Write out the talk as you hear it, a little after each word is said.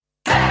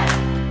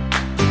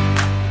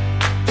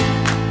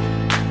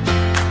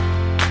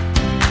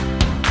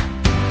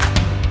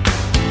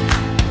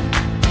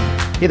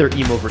Hey there,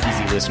 Emo for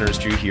Easy listeners.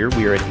 Drew here.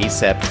 We are at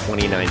ASAP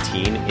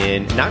 2019,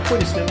 and not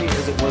quite as snowy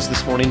as it was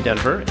this morning in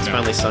Denver. It's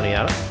finally sunny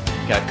out.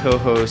 Got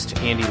co-host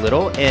Andy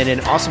Little and an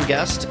awesome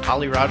guest,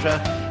 Ali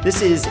Raja.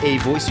 This is a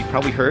voice you've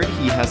probably heard.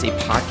 He has a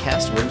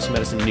podcast, Emergency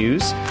Medicine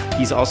News.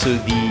 He's also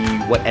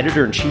the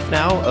editor-in-chief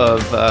now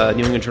of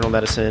New England Journal of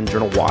Medicine,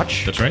 Journal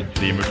Watch. That's right,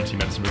 the Emergency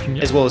Medicine Version,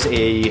 yes. As well as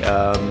a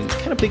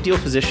kind of big deal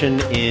physician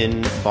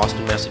in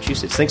Boston,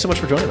 Massachusetts. Thanks so much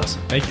for joining us.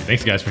 Thank you.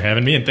 Thanks, guys, for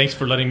having me, and thanks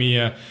for letting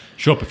me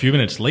show up a few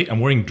minutes late. I'm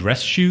wearing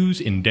dress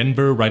shoes in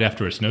Denver right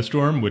after a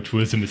snowstorm, which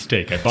was a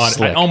mistake.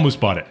 I almost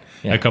bought it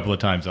a couple of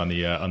times on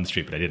the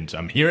street, but I didn't. So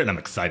I'm here and I'm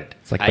excited.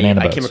 It's like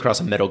I came across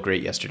a metal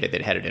grate yesterday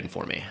that had it in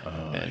for me,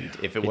 and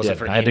if it wasn't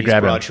for Andy's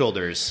broad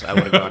shoulders, I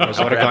would have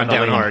gone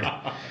down hard.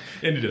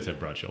 And he does have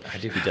broad shoulders.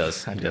 He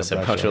does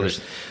have broad shoulders.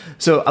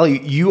 So,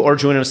 Ali, you are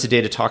joining us today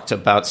to talk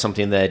about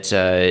something that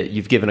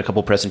you've given a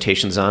couple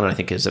presentations on, and I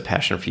think is a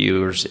passion for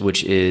you,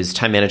 which is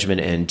time management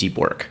and deep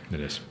work.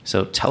 It is.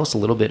 So tell us a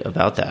little bit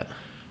about that.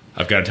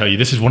 I've got to tell you,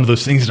 this is one of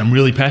those things that I'm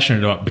really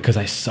passionate about because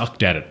I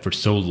sucked at it for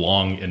so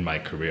long in my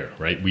career,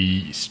 right?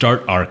 We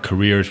start our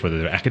careers, whether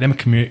they're academic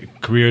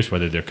careers,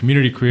 whether they're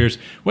community careers,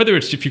 whether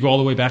it's if you go all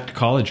the way back to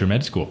college or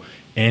med school,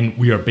 and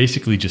we are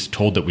basically just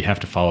told that we have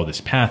to follow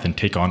this path and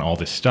take on all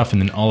this stuff.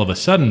 And then all of a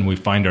sudden we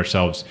find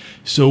ourselves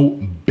so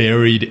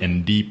buried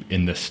and deep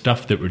in the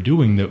stuff that we're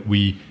doing that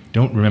we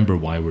don't remember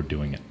why we're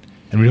doing it.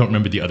 And we don't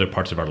remember the other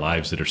parts of our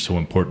lives that are so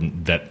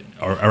important that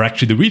are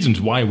actually the reasons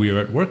why we are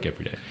at work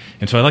every day.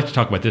 And so I like to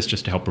talk about this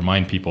just to help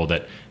remind people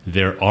that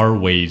there are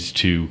ways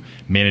to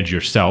manage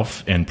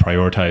yourself and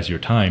prioritize your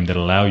time that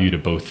allow you to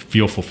both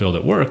feel fulfilled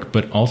at work,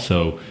 but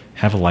also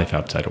have a life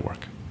outside of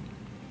work.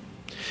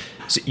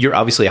 So you're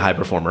obviously a high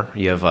performer.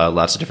 You have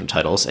lots of different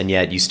titles, and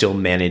yet you still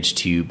manage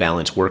to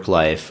balance work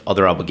life,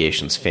 other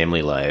obligations,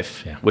 family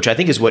life, which I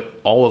think is what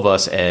all of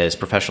us as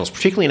professionals,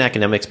 particularly in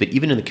academics, but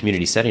even in the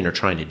community setting, are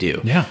trying to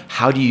do. Yeah.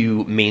 How do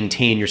you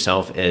maintain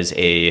yourself as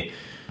a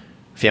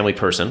family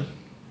person,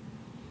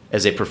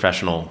 as a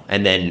professional,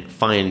 and then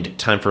find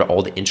time for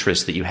all the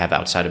interests that you have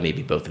outside of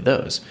maybe both of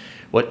those?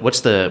 What's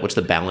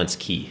the balance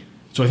key?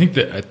 So I think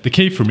that the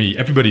key for me,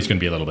 everybody's going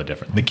to be a little bit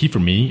different. The key for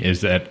me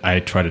is that I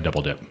try to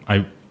double dip.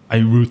 I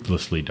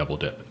ruthlessly double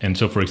dip. And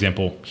so, for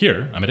example,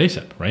 here, I'm at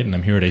ASAP, right? And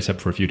I'm here at ASAP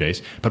for a few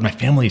days, but my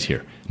family's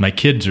here. My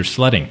kids are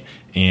sledding,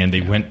 and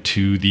they went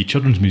to the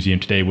Children's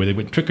Museum today where they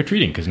went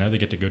trick-or-treating, because now they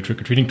get to go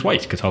trick-or-treating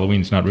twice, because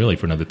Halloween's not really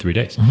for another 3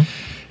 days.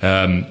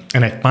 Mm-hmm.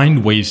 And I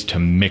find ways to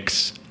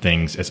mix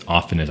things as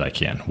often as I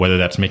can, whether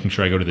that's making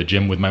sure I go to the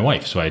gym with my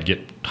wife, so I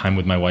get time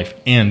with my wife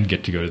and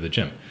get to go to the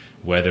gym.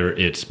 Whether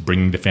it's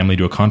bringing the family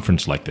to a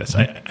conference like this.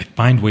 Mm-hmm. I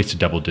find ways to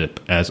double dip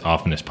as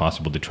often as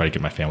possible to try to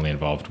get my family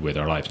involved with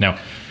our lives. Now,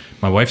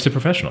 my wife's a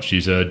professional.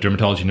 She's a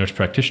dermatology nurse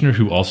practitioner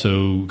who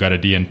also got a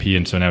DNP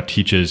and so now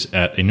teaches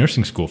at a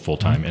nursing school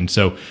full-time. Mm-hmm. And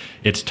so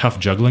it's tough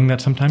juggling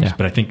that sometimes,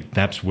 but I think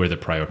that's where the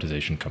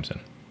prioritization comes in.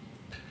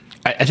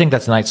 I think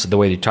that's nice. The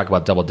way you talk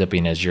about double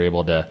dipping is you're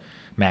able to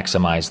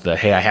maximize the,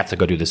 hey, I have to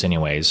go do this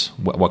anyways.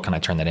 What can I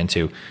turn that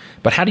into?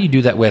 But how do you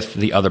do that with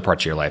the other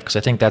parts of your life? Because I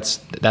think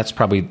that's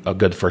probably a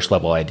good first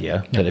level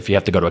idea. That if you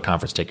have to go to a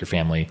conference, take your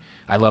family.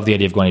 I love the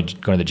idea of going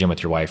to the gym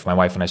with your wife. My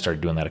wife and I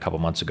started doing that a couple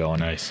months ago.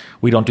 And nice.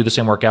 We don't do the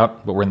same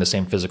workout, but we're in the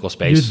same physical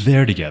space. You're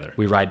there together.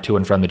 We ride to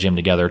and from the gym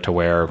together to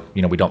where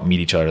we don't meet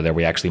each other there.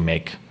 We actually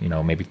make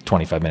maybe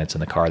 25 minutes in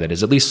the car. That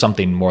is at least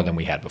something more than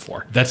we had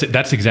before. That's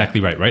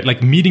exactly right. Right,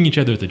 like meeting each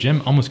other at the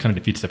gym almost kind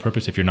of defeats the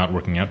purpose if you're not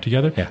working out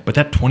together. Yeah. But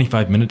that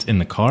 25 minutes in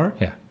the car.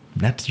 Yeah.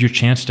 That's your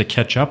chance to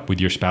catch up with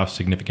your spouse,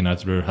 significant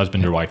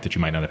husband, or wife that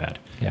you might not have had.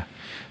 Yeah.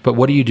 But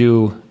what do you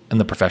do on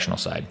the professional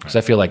side? Because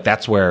I feel like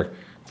that's where,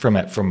 from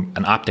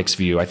an optics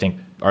view, I think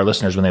our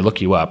listeners, when they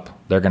look you up,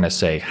 they're going to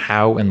say,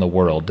 how in the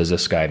world does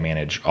this guy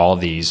manage all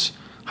these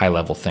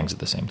high-level things at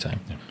the same time?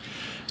 Yeah.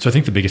 So I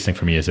think the biggest thing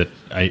for me is that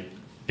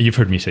you've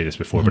heard me say this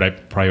before, but I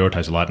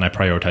prioritize a lot, and I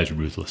prioritize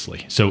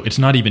ruthlessly. So it's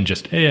not even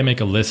just, hey, I make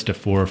a list of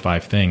 4 or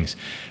 5 things,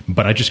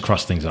 but I just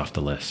cross things off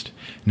the list.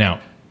 Now,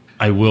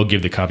 I will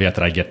give the caveat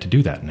that I get to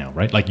do that now,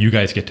 right? Like you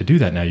guys get to do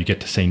that now. You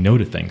get to say no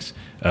to things.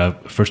 A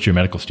first-year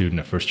medical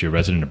student, a first-year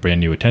resident, a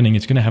brand new attending,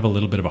 is going to have a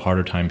little bit of a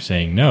harder time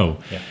saying no.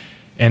 Yeah.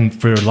 And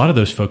for a lot of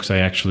those folks, I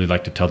actually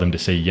like to tell them to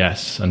say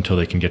yes until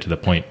they can get to the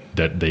point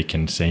that they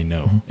can say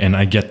no. Mm-hmm. And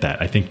I get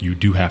that. I think you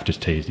do have to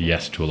say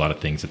yes to a lot of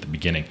things at the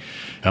beginning.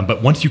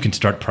 But once you can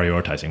start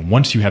prioritizing,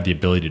 once you have the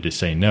ability to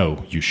say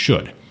no, you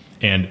should.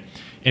 And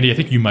Andy, I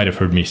think you might have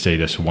heard me say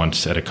this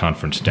once at a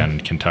conference down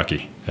in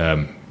Kentucky.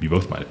 You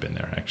both might have been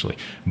there, actually.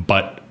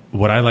 But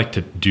what I like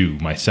to do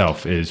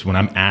myself is when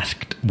I'm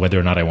asked whether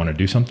or not I want to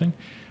do something,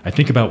 I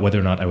think about whether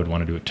or not I would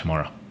want to do it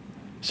tomorrow.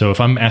 So if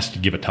I'm asked to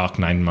give a talk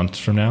 9 months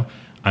from now,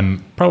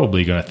 I'm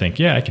probably going to think,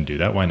 yeah, I can do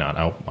that. Why not?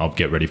 I'll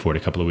get ready for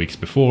it a couple of weeks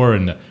before.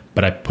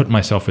 But I put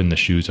myself in the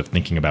shoes of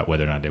thinking about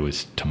whether or not it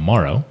was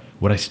tomorrow.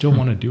 Would I still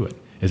want to do it?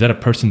 Is that a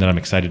person that I'm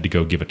excited to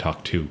go give a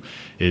talk to?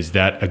 Is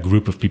that a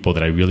group of people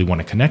that I really want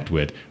to connect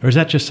with? Or is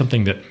that just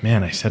something that,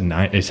 man, I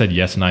said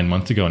yes 9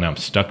 months ago and now I'm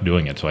stuck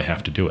doing it, so I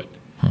have to do it?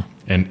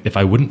 And if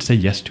I wouldn't say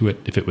yes to it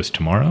if it was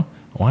tomorrow,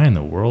 why in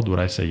the world would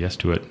I say yes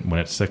to it when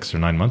it's 6 or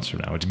 9 months from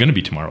now? It's going to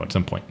be tomorrow at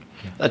some point.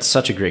 That's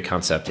such a great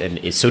concept, and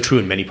it's so true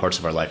in many parts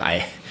of our life.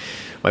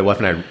 My wife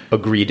and I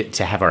agreed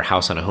to have our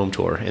house on a home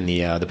tour in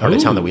the part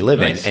of town that we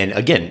live in. And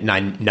again,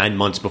 nine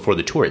months before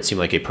the tour, it seemed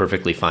like a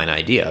perfectly fine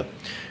idea.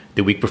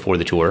 The week before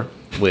the tour,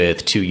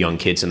 with 2 young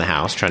kids in the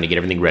house, trying to get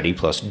everything ready,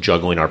 plus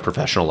juggling our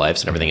professional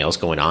lives and everything else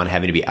going on,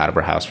 having to be out of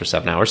our house for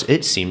 7 hours,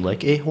 it seemed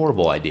like a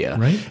horrible idea.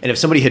 Right. And if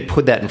somebody had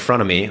put that in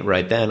front of me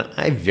right then,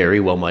 I very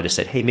well might have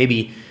said, hey,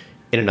 maybe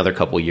in another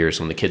couple of years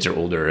when the kids are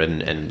older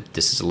and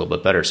this is a little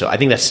bit better. So I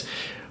think that's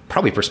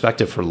probably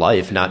perspective for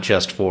life, not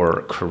just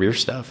for career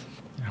stuff.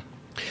 Yeah.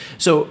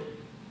 So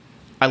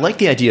I like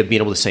the idea of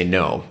being able to say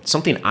no.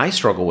 Something I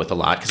struggle with a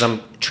lot because I'm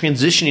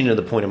transitioning to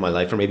the point in my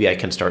life where maybe I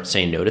can start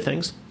saying no to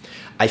things.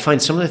 I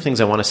find some of the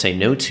things I want to say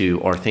no to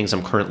are things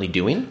I'm currently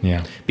doing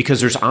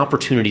because there's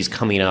opportunities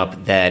coming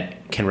up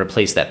that can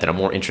replace that I'm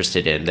more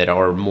interested in, that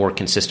are more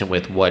consistent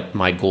with what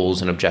my goals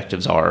and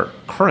objectives are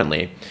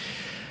currently.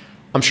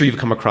 I'm sure you've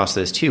come across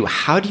this too.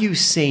 How do you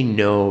say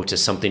no to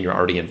something you're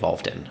already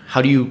involved in?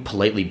 How do you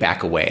politely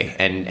back away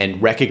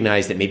and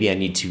recognize that maybe I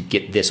need to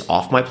get this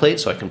off my plate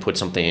so I can put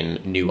something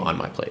new on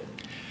my plate?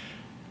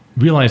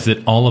 Realize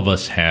that all of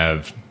us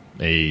have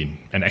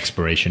an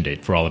expiration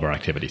date for all of our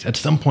activities. At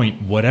some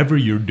point, whatever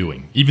you're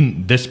doing,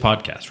 even this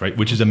podcast, right,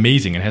 which is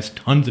amazing and has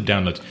tons of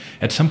downloads,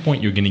 at some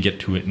point you're going to get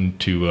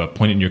to a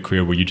point in your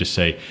career where you just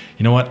say,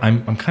 you know what,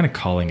 I'm kind of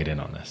calling it in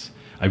on this.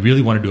 I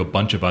really want to do a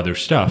bunch of other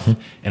stuff,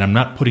 and I'm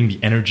not putting the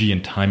energy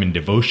and time and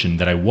devotion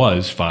that I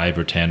was 5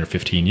 or 10 or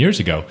 15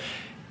 years ago.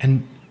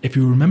 And if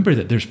you remember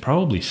that there's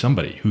probably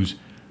somebody who's,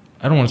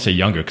 I don't want to say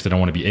younger because I don't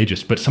want to be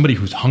ageist, but somebody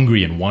who's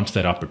hungry and wants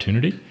that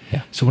opportunity.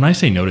 Yeah. So when I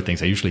say no to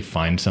things, I usually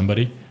find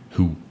somebody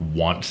who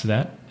wants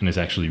that and is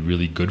actually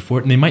really good for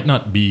it. And they might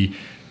not be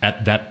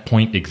at that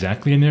point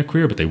exactly in their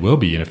career, but they will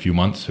be in a few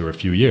months or a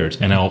few years.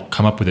 And I'll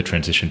come up with a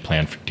transition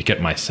plan to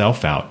get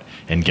myself out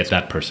and get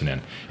that person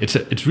in.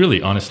 It's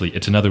really, honestly,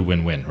 it's another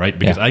win-win, right?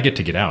 Because I get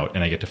to get out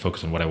and I get to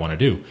focus on what I want to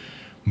do.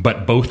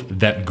 But both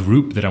that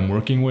group that I'm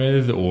working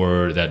with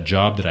or that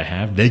job that I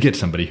have, they get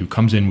somebody who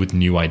comes in with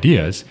new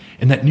ideas,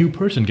 and that new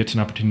person gets an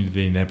opportunity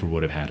they never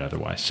would have had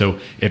otherwise. So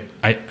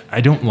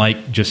I don't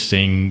like just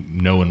saying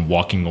no and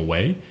walking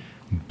away,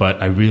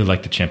 but I really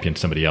like to champion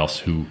somebody else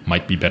who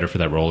might be better for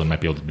that role and might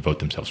be able to devote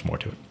themselves more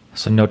to it.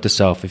 So note to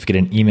self, if you get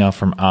an email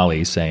from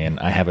Ali saying,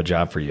 I have a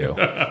job for you.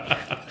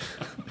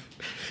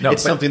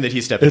 It's something that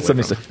he's stepping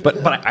away from.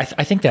 But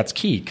I think that's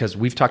key because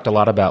we've talked a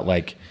lot about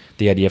like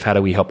the idea of how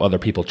do we help other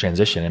people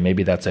transition, and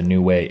maybe that's a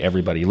new way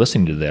everybody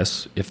listening to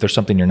this, if there's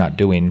something you're not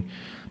doing,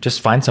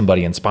 just find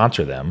somebody and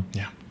sponsor them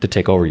to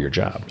take over your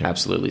job.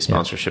 Absolutely.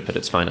 Sponsorship at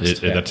its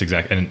finest. That's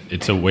exactly, and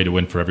it's a way to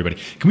win for everybody.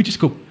 Can we just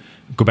go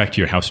back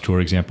to your house tour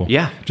example?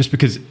 Yeah. Just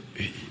because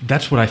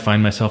that's what I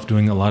find myself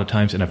doing a lot of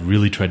times, and I've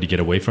really tried to get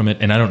away from it.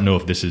 And I don't know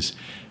if this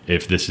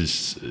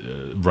is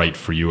right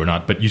for you or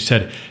not. But you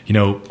said,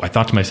 I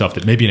thought to myself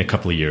that maybe in a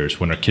couple of years,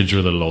 when our kids are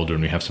a little older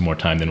and we have some more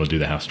time, then we'll do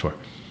the house tour.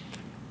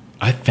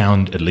 I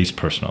found, at least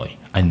personally,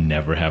 I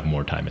never have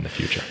more time in the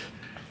future.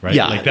 Right?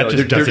 Yeah, like that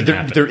just doesn't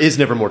happen. There is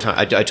never more time.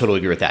 I totally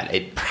agree with that.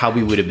 It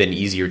probably would have been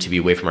easier to be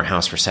away from our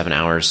house for 7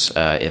 hours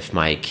if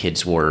my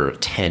kids were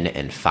 10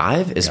 and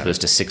 5 as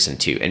opposed to 6 and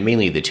 2, and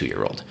mainly the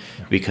 2-year-old,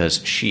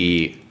 because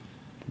she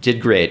did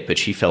great, but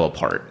she fell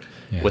apart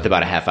with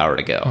about a half hour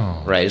to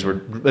go, right? As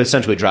we're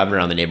essentially driving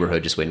around the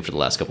neighborhood just waiting for the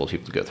last couple of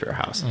people to go through our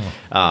house.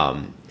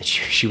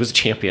 She was a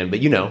champion, but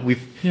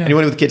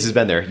anyone with kids has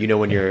been there.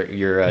 When your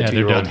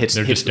 2-year-old hits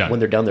when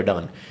they're done, they're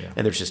done. Yeah.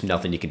 And there's just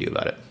nothing you can do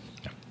about it.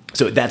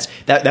 So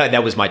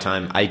that was my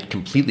time. I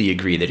completely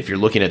agree that if you're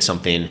looking at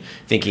something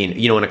thinking,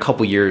 in a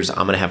couple years,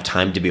 I'm going to have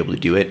time to be able to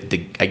do it.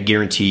 I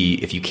guarantee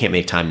if you can't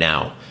make time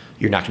now,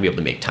 you're not going to be able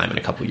to make time in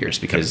a couple years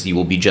because you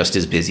will be just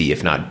as busy,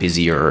 if not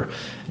busier,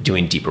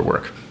 doing deeper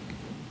work.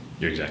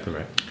 You're exactly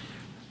right.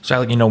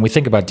 So, when we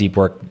think about deep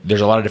work,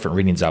 there's a lot of different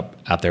readings out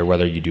there,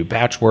 whether you do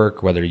batch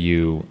work, whether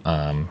you,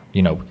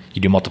 you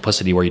do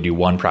multiplicity where you do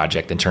one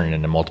project and turn it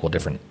into multiple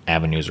different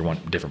avenues or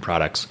different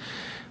products.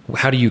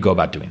 How do you go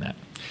about doing that?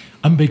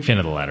 I'm a big fan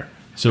of the latter.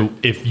 So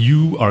if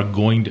you are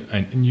going to,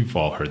 and you've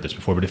all heard this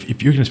before, but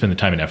if you're going to spend the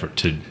time and effort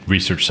to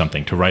research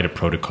something, to write a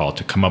protocol,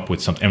 to come up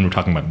with something, and we're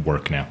talking about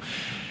work now,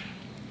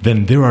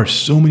 then there are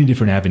so many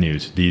different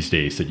avenues these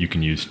days that you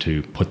can use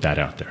to put that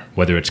out there.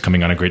 Whether it's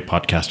coming on a great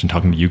podcast and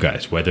talking to you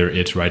guys, whether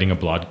it's writing a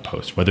blog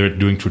post, whether it's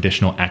doing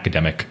traditional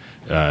academic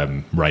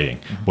writing,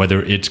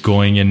 whether it's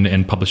going in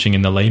and publishing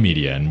in the lay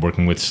media and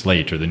working with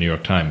Slate or the New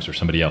York Times or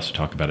somebody else to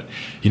talk about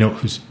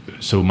it.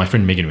 So my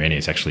friend Megan Rainey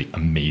is actually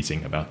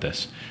amazing about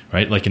this,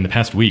 right? Like in the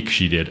past week,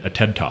 she did a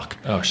TED Talk.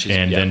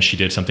 Then she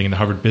did something in the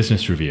Harvard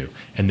Business Review,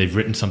 and they've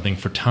written something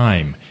for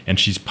Time, and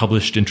she's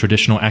published in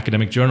traditional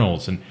academic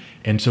journals.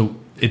 And so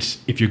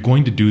if you're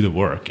going to do the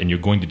work and you're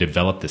going to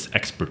develop this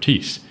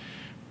expertise,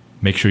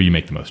 make sure you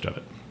make the most of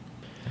it.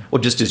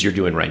 Well, just as you're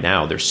doing right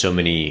now, there's so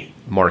many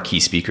marquee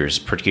speakers,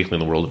 particularly in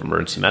the world of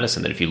emergency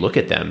medicine, that if you look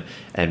at them,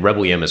 and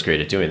Rebel Yam is great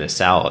at doing this,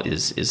 Sal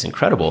is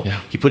incredible.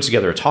 Yeah. He puts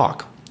together a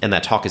talk and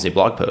that talk is a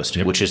blog post,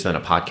 Yep. which is then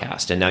a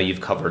podcast. And now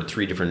you've covered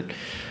 3 different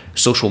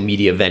social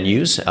media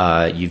venues.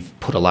 You've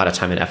put a lot of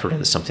time and effort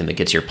into something that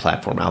gets your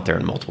platform out there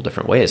in multiple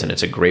different ways. And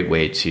it's a great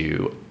way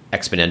to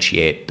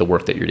exponentiate the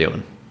work that you're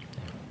doing.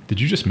 Did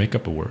you just make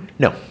up a word?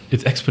 No.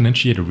 Is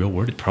exponentiate a real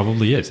word? It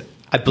probably is.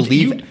 I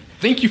believe...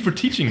 Thank you for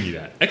teaching me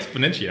that.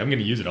 Exponentiate. I'm going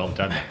to use it all the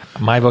time now.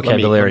 My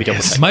vocabulary let me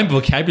is... My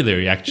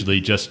vocabulary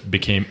actually just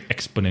became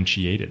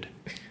exponentiated.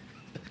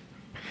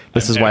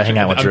 This is why I hang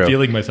out with Drew. I'm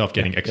feeling myself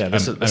getting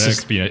this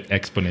is-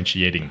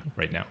 exponentiating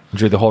right now.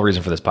 Drew, the whole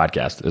reason for this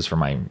podcast is for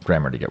my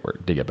grammar to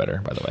get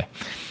better, by the way.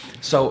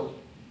 So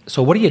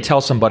what do you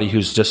tell somebody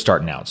who's just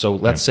starting out? So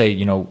let's say,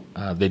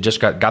 they just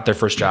got their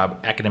first job,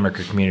 academic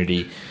or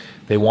community.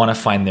 They want to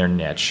find their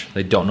niche.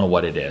 They don't know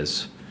what it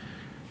is.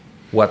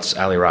 What's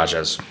Ali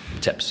Raja's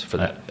tips for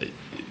that?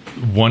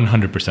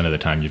 100% of the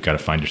time, you've got to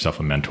find yourself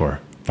a mentor,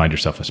 find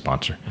yourself a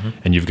sponsor,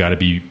 and you've got to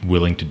be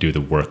willing to do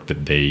the work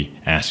that they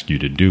ask you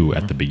to do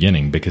at the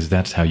beginning, because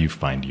that's how you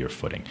find your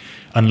footing.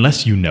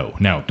 Unless you know.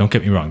 Now, don't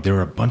get me wrong. There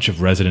are a bunch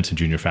of residents and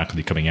junior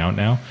faculty coming out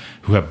now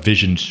who have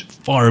visions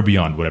far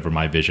beyond whatever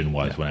my vision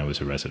was when I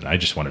was a resident. I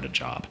just wanted a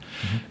job.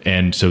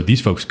 And so these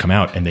folks come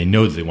out and they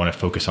know that they want to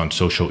focus on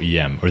social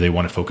EM, or they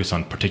want to focus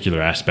on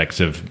particular aspects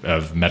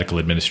of medical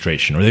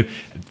administration. Or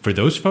for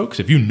those folks,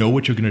 if you know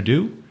what you're going to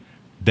do,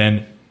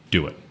 then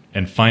do it.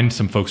 And find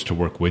some folks to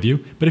work with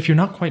you. But if you're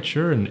not quite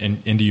sure, and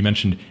Andy, you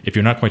mentioned if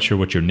you're not quite sure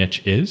what your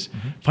niche is,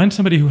 find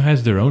somebody who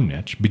has their own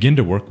niche, begin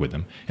to work with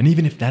them. And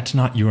even if that's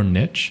not your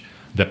niche,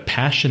 the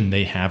passion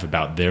they have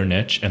about their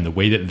niche and the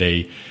way that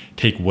they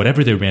take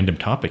whatever their random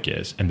topic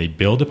is and they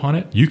build upon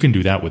it, you can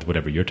do that with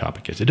whatever your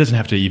topic is. It doesn't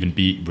have to even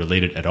be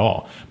related at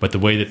all. But the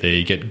way that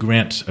they get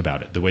grants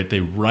about it, the way that they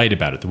write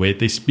about it, the way that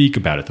they speak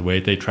about it, the way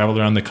that they travel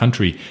around the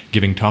country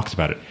giving talks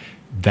about it,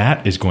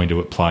 that is going to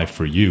apply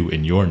for you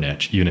in your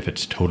niche, even if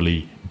it's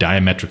totally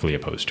diametrically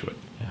opposed to it.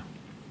 Yeah.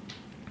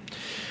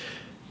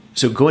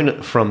 So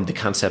going from the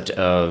concept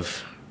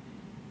of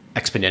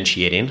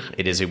exponentiating,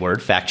 it is a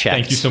word, fact checked.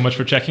 Thank you so much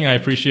for checking. I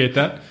appreciate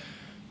that.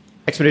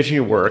 Exponentiating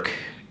your work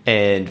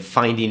and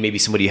finding maybe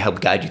somebody to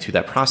help guide you through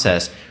that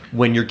process.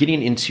 When you're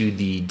getting into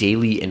the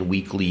daily and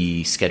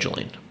weekly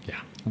scheduling,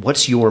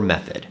 what's your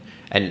method?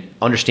 And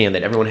understand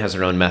that everyone has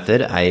their own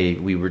method.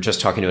 We were just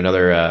talking to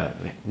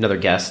another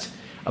guest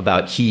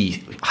about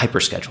he hyper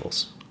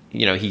schedules.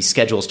 He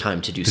schedules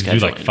time to do Does scheduling. he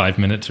do like 5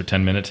 minutes or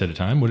 10 minutes at a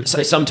time?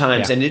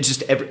 Sometimes, Yeah. and it's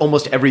just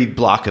almost every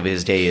block of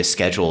his day is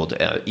scheduled.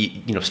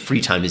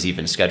 Free time is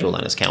even scheduled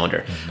on his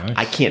calendar. Oh, nice.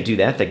 I can't do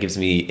that. That gives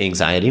me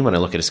anxiety when I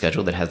look at a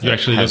schedule that has. You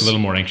actually look a little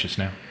more anxious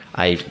now.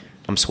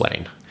 I'm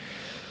sweating.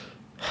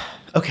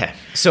 Okay,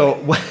 so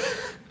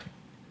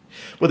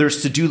whether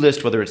it's to-do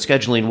list, whether it's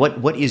scheduling,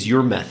 what is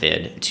your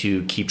method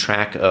to keep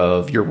track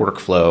of your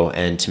workflow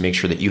and to make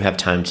sure that you have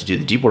time to do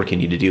the deep work you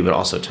need to do, but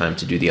also time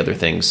to do the other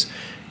things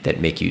that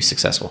make you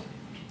successful?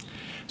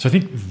 So I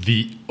think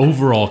the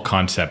overall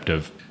concept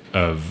of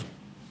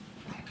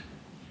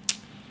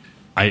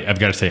I've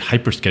got to say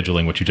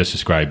hyper-scheduling, what you just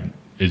described,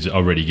 is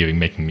already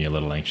making me a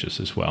little anxious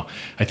as well.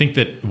 I think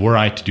that were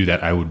I to do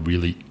that, I would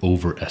really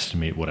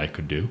overestimate what I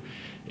could do.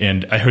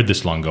 And I heard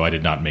this long ago. I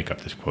did not make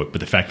up this quote,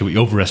 but the fact that we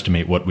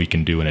overestimate what we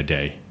can do in a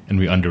day and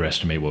we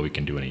underestimate what we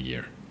can do in a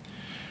year.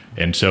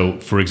 And so,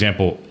 for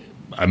example,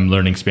 I'm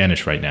learning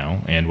Spanish right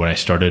now. And when I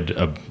started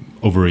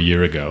over a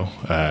year ago,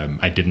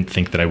 I didn't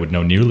think that I would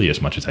know nearly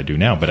as much as I do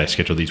now, but I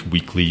schedule these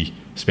weekly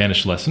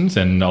Spanish lessons.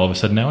 And all of a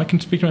sudden now I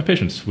can speak to my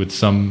patients with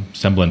some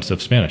semblance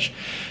of Spanish.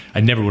 I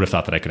never would have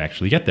thought that I could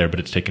actually get there, but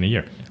it's taken a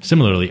year.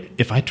 Similarly,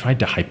 if I tried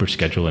to hyper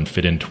schedule and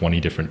fit in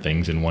 20 different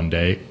things in one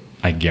day,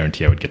 I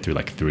guarantee I would get through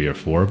like 3 or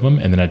 4 of them,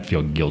 and then I'd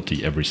feel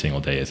guilty every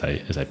single day as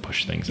I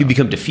push things. You on.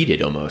 become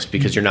defeated almost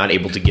because you're not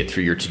able to get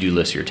through your to-do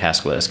list or your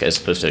task list as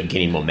opposed to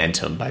gaining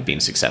momentum by being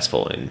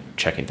successful and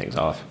checking things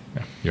off.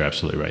 Yeah, you're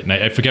absolutely right. And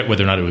I forget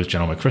whether or not it was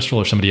General McChrystal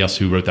or somebody else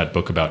who wrote that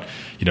book about,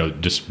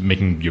 just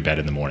making your bed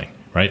in the morning,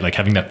 right? Like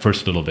having that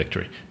first little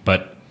victory.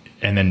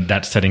 And then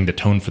that's setting the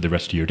tone for the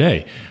rest of your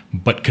day.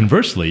 But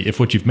conversely,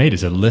 if what you've made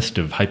is a list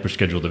of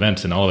hyper-scheduled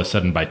events and all of a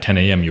sudden by 10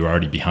 a.m. you're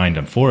already behind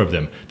on 4 of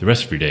them, the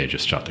rest of your day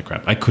just shot the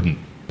crap. I couldn't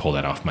pull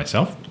that off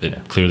myself.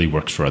 It clearly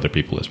works for other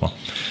people as well.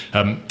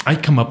 I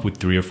come up with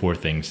 3 or 4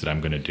 things that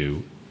I'm going to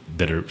do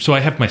so I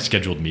have my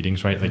scheduled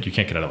meetings, right? Like you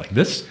can't get out of like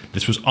this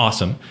was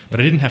awesome, but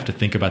I didn't have to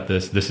think about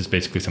this. This is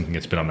basically something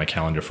that's been on my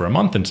calendar for a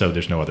month, and so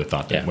there's no other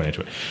thought that went into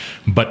it.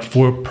 But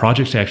for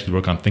projects I actually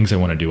work on, things I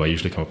want to do, I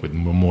usually come up with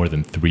more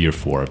than 3 or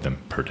 4 of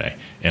them per day.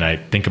 And I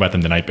think about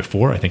them the night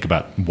before. I think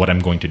about what I'm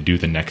going to do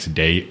the next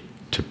day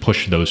to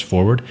push those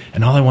forward.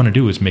 And all I want to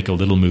do is make a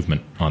little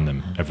movement on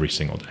them every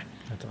single day.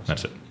 That's awesome.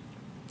 That's it.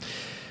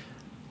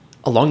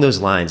 Along those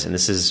lines, and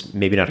this is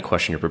maybe not a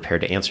question you're prepared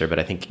to answer, but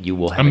I think you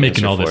will have I'm an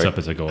making answer all for this it. up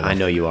as I go along. I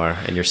know you are,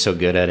 and you're so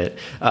good at it.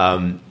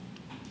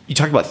 You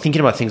talk about thinking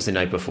about things the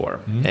night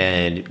before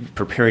and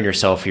preparing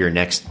yourself for your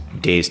next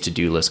day's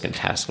to-do list and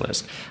task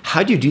list.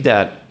 How do you do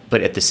that,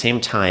 but at the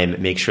same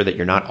time make sure that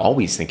you're not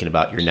always thinking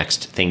about your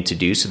next thing to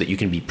do so that you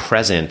can be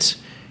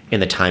present in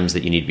the times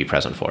that you need to be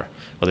present for,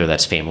 whether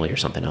that's family or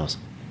something else?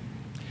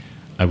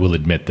 I will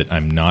admit that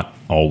I'm not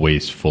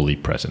always fully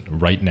present.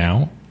 Right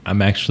now,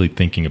 I'm actually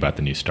thinking about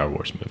the new Star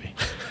Wars movie.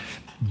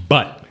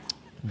 But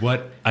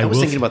what I was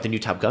thinking about the new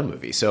Top Gun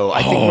movie. So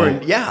I think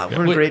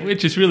we're in great.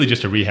 Which is really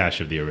just a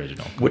rehash of the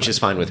original. Which is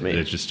fine with me.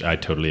 It's just, I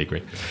totally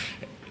agree.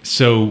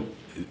 So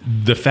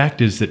the fact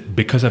is that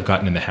because I've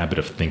gotten in the habit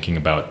of thinking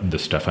about the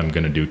stuff I'm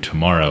going to do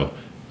tomorrow,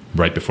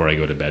 right before I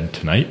go to bed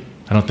tonight,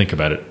 I don't think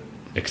about it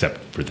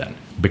except for then.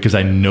 Because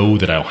I know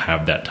that I'll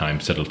have that time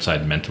set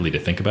aside mentally to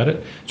think about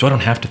it. So I don't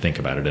have to think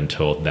about it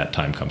until that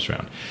time comes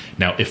around.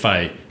 Now, if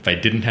I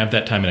didn't have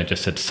that time and I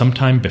just said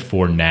sometime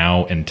before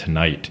now and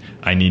tonight,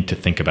 I need to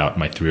think about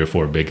my 3 or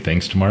 4 big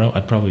things tomorrow,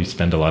 I'd probably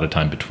spend a lot of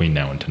time between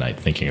now and tonight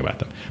thinking about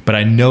them. But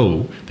I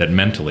know that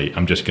mentally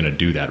I'm just going to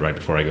do that right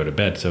before I go to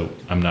bed. So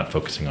I'm not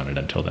focusing on it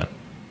until then.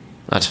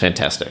 That's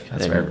fantastic.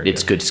 That's very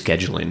it's good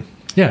scheduling.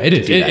 Yeah, it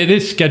is. It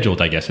is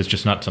scheduled, I guess. It's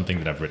just not something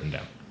that I've written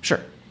down. Sure.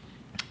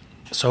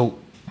 So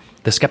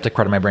the skeptic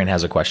part of my brain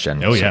has a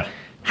question. Oh, yeah. So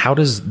how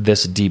does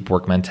this deep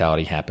work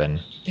mentality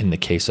happen in the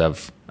case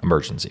of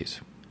emergencies?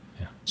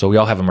 Yeah. So we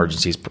all have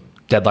emergencies.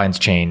 Deadlines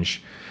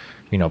change.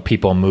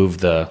 People move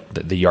the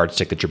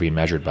yardstick that you're being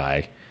measured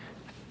by.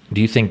 Do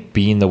you think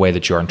being the way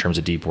that you are in terms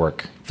of deep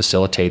work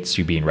facilitates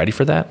you being ready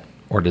for that?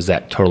 Or does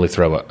that totally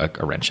throw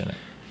a wrench in it?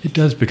 It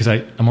does, because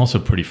I'm also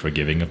pretty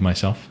forgiving of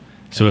myself.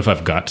 So if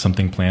I've got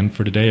something planned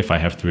for today, if I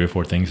have 3 or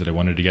 4 things that I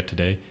wanted to get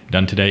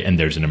done today, and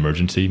there's an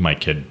emergency, my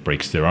kid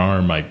breaks their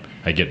arm, I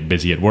get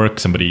busy at work,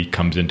 somebody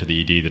comes into the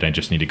ED that I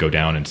just need to go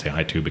down and say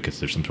hi to because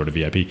there's some sort of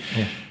VIP,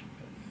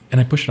 and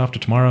I push it off to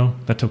tomorrow,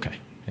 that's okay.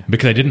 Yeah.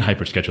 Because I didn't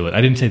hyper-schedule it.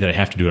 I didn't say that I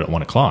have to do it at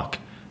 1 o'clock.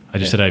 I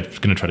just said I was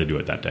going to try to do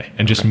it that day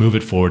and just move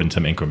it forward in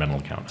some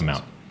incremental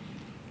amount.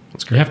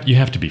 That's great. You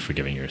have to be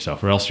forgiving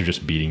yourself, or else you're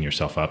just beating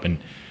yourself up. And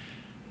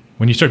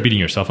when you start beating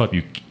yourself up,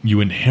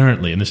 you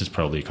inherently, and this is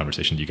probably a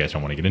conversation that you guys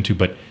don't want to get into,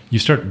 but you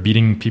start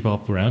beating people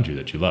up around you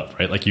that you love,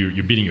 right? Like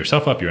you're beating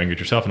yourself up, you're angry at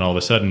yourself, and all of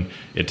a sudden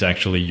it's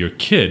actually your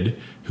kid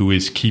who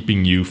is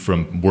keeping you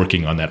from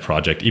working on that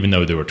project, even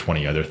though there were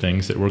 20 other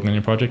things that were working on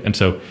your project. And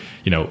so,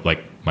 like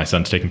my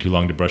son's taking too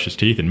long to brush his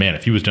teeth, and man,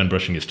 if he was done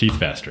brushing his teeth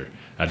faster,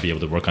 I'd be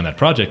able to work on that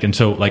project. And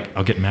so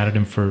I'll get mad at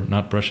him for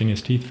not brushing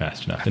his teeth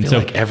fast enough. I feel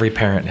like every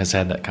parent has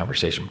had that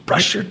conversation.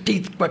 Brush your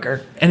teeth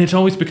quicker. And it's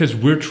always because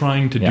we're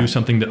trying to do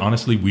something that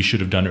honestly we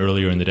should have done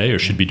earlier in the day or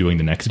should be doing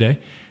the next day.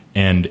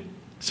 And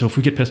so if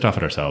we get pissed off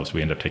at ourselves,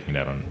 we end up taking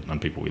that on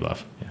people we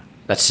love. Yeah.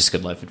 That's just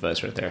good life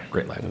advice right there.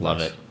 Great life advice.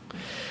 Love it.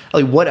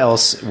 Ali, what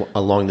else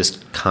along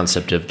this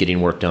concept of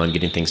getting work done,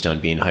 getting things done,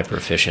 being hyper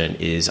efficient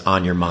is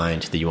on your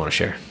mind that you want to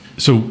share?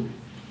 So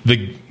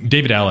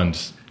David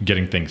Allen's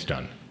Getting Things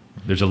Done.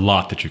 There's a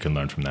lot that you can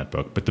learn from that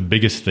book, but the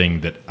biggest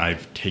thing that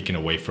I've taken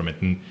away from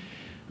it, and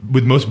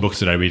with most books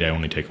that I read, I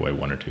only take away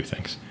 1 or 2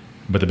 things.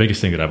 But the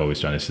biggest thing that I've always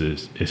done is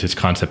his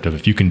concept of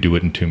if you can do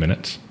it in 2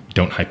 minutes,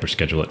 don't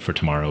hyper-schedule it for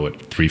tomorrow at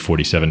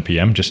 3:47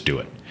 p.m., just do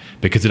it.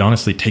 Because it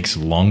honestly takes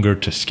longer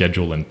to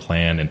schedule and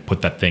plan and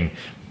put that thing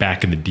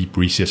back in the deep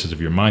recesses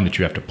of your mind that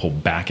you have to pull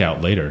back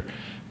out later.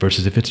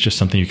 Versus if it's just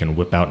something you can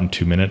whip out in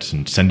 2 minutes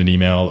and send an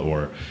email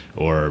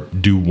or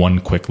do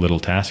one quick little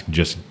task,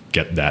 just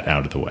get that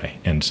out of the way.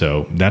 And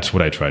so that's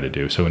what I try to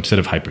do. So instead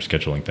of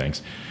hyper-scheduling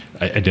things,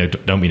 I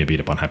don't mean to beat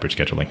up on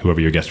hyper-scheduling.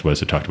 Whoever your guest was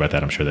that talked about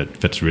that, I'm sure that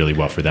fits really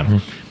well for them.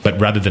 Mm-hmm. But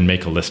rather than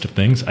make a list of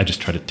things, I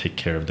just try to take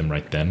care of them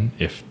right then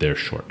if they're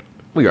short.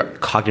 Well, you're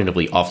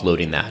cognitively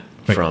offloading that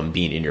from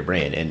being in your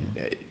brain.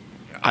 And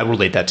I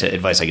relate that to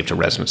advice I give to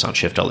residents on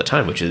shift all the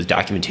time, which is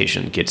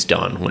documentation gets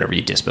done whenever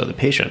you dispo the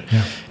patient.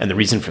 Yeah. And the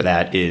reason for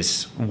that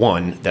is,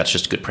 1, that's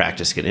just good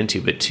practice to get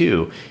into. But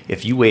 2,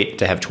 if you wait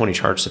to have 20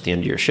 charts at the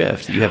end of your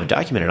shift that you have it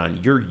documented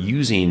on, you're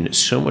using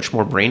so much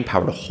more brain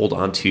power to hold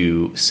on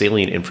to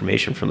salient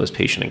information from those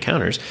patient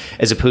encounters,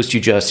 as opposed to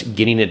just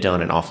getting it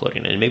done and offloading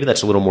it. And maybe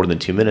that's a little more than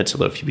 2 minutes,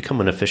 although if you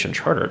become an efficient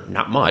charter,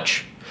 not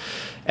much.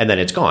 And then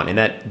it's gone. And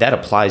that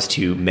applies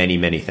to many,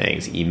 many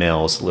things,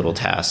 emails, little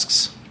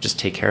tasks. Just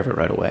take care of it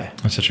right away.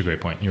 That's such a great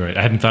point. You're right.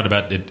 I hadn't thought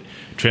about it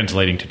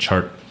translating to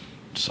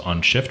charts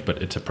on shift,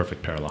 but it's a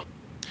perfect parallel.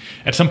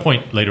 At some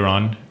point later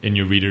on in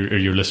your reader or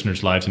your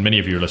listeners' lives, and many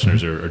of your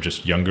listeners are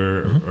just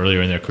younger or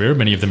earlier in their career,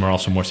 many of them are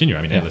also more senior.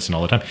 I mean, I listen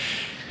all the time.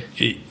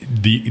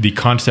 The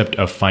concept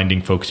of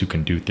finding folks who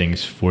can do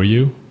things for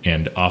you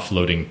and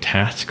offloading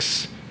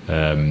tasks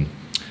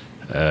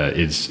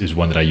is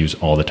one that I use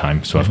all the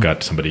time. So I've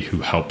got somebody who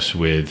helps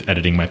with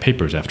editing my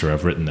papers after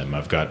I've written them.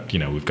 I've got,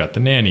 we've got the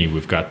nanny,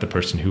 we've got the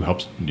person who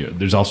helps.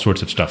 There's all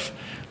sorts of stuff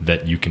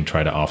that you can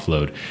try to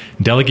offload.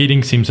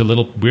 Delegating seems a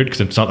little weird because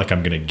it's not like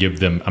I'm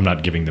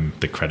not giving them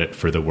the credit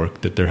for the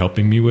work that they're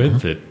helping me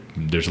with.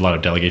 There's a lot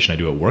of delegation I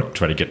do at work,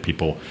 try to get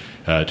people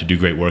to do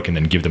great work and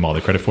then give them all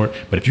the credit for it.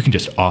 But if you can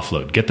just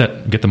offload, get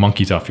the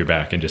monkeys off your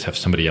back and just have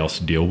somebody else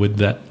deal with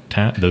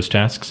those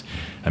tasks.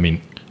 I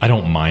mean, I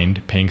don't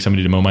mind paying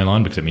somebody to mow my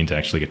lawn because it means I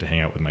actually get to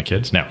hang out with my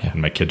kids. Now, when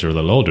my kids are a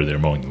little older, they're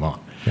mowing the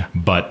lawn. Yeah.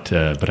 But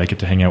I get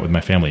to hang out with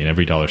my family, and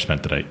every dollar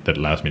spent that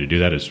allows me to do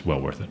that is well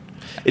worth it.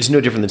 It's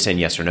no different than saying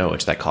yes or no.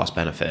 It's that cost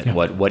benefit. Yeah.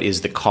 What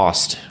is the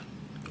cost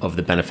of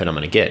the benefit I'm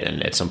going to get.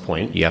 And at some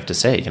point, you have to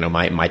say,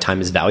 my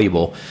time is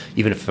valuable,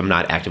 even if I'm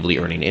not actively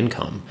earning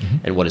income.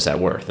 And what is that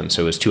worth? And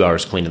so is 2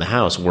 hours cleaning the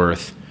house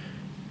worth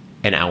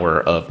an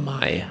hour of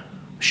my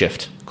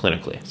shift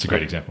clinically? It's a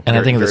great example. And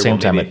I think at the Very same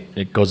well time, maybe.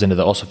 it goes into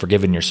the also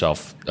forgiving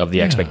yourself of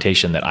the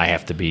expectation that I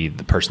have to be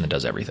the person that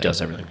does everything.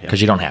 Yeah.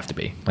 Because you don't have to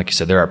be. Like you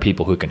said, there are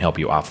people who can help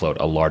you offload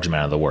a large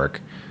amount of the work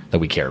that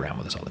we carry around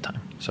with us all the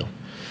time. So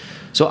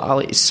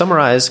Ali,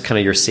 summarize kind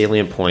of your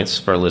salient points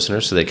for our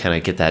listeners so they kind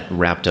of get that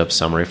wrapped up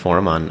summary for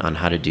them on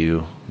how to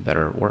do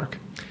better work.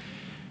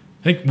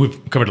 I think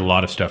we've covered a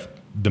lot of stuff.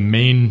 The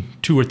main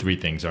 2 or 3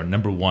 things are,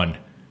 number one,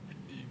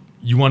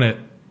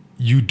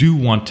 you do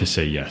want to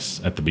say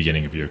yes at the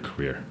beginning of your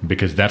career,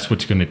 because that's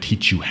what's going to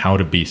teach you how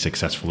to be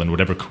successful in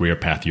whatever career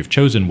path you've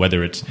chosen,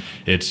 whether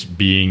it's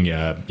being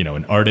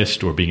an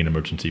artist or being an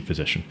emergency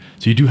physician.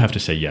 So you do have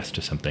to say yes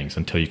to some things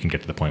until you can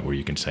get to the point where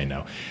you can say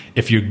no.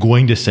 If you're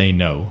going to say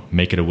no,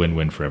 make it a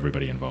win-win for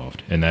everybody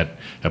involved, and that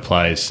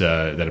applies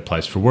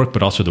for work,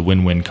 but also the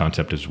win-win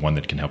concept is one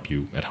that can help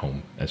you at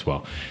home as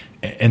well.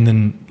 And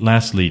then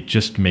lastly,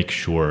 just make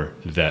sure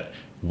that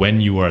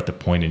when you are at the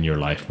point in your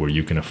life where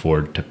you can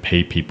afford to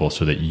pay people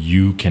so that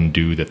you can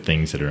do the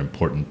things that are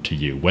important to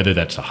you, whether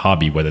that's a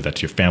hobby, whether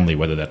that's your family,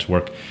 whether that's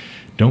work,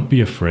 don't be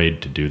afraid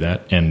to do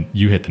that. And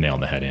you hit the nail on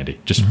the head, Andy.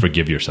 Just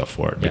forgive yourself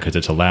for it, because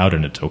it's allowed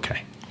and it's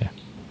okay. Yeah.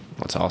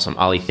 That's awesome.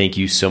 Ali, thank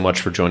you so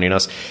much for joining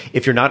us.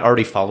 If you're not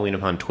already following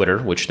him on Twitter,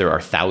 which there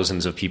are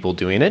thousands of people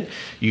doing it,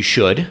 you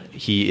should.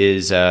 He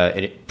is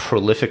a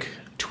prolific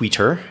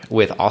tweeter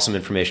with awesome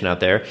information out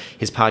there.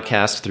 His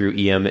podcast through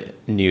EM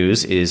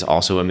News is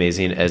also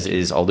amazing, as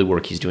is all the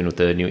work he's doing with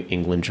the New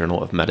England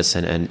Journal of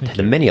Medicine and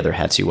the many other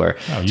hats you wear.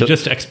 Oh, you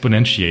just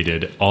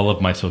exponentiated all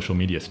of my social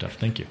media stuff.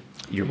 Thank you.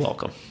 You're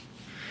welcome.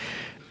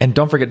 And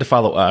don't forget to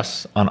follow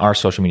us on our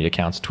social media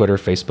accounts, Twitter,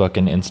 Facebook,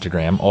 and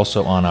Instagram.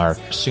 Also on our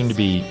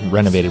soon-to-be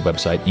renovated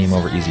website,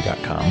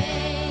 emovereasy.com.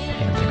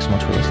 And thanks so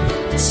much for listening.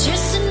 It's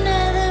just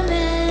another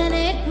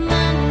manic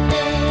Monday.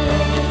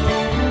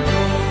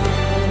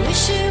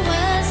 Wish it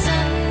was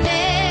Sunday.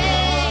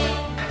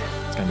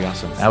 It's going to be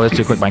awesome. Now let's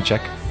do a quick mic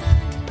check.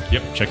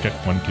 Yep, check that.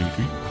 1, 2, 3.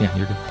 Yeah,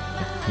 you're good.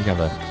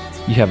 Yeah,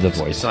 you have the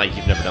voice. It's not like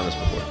you've never done this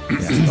before.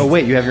 Oh,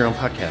 wait, you have your own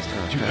podcast.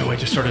 Oh, I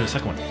just started a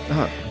second one.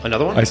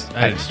 Another one? I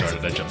didn't start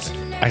it. I jumped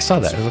in. I saw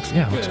that. It looks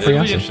pretty It'll be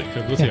awesome. interesting.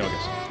 We'll see how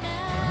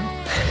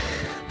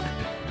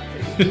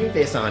it goes. Game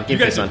face on. You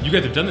guys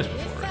have done this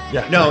before, right?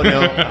 Yeah. No.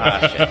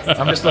 Shit.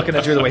 I'm just looking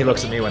at Drew the way he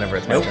looks at me whenever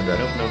it's my Nope. turn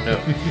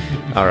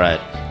to... All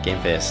right.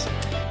 Game face.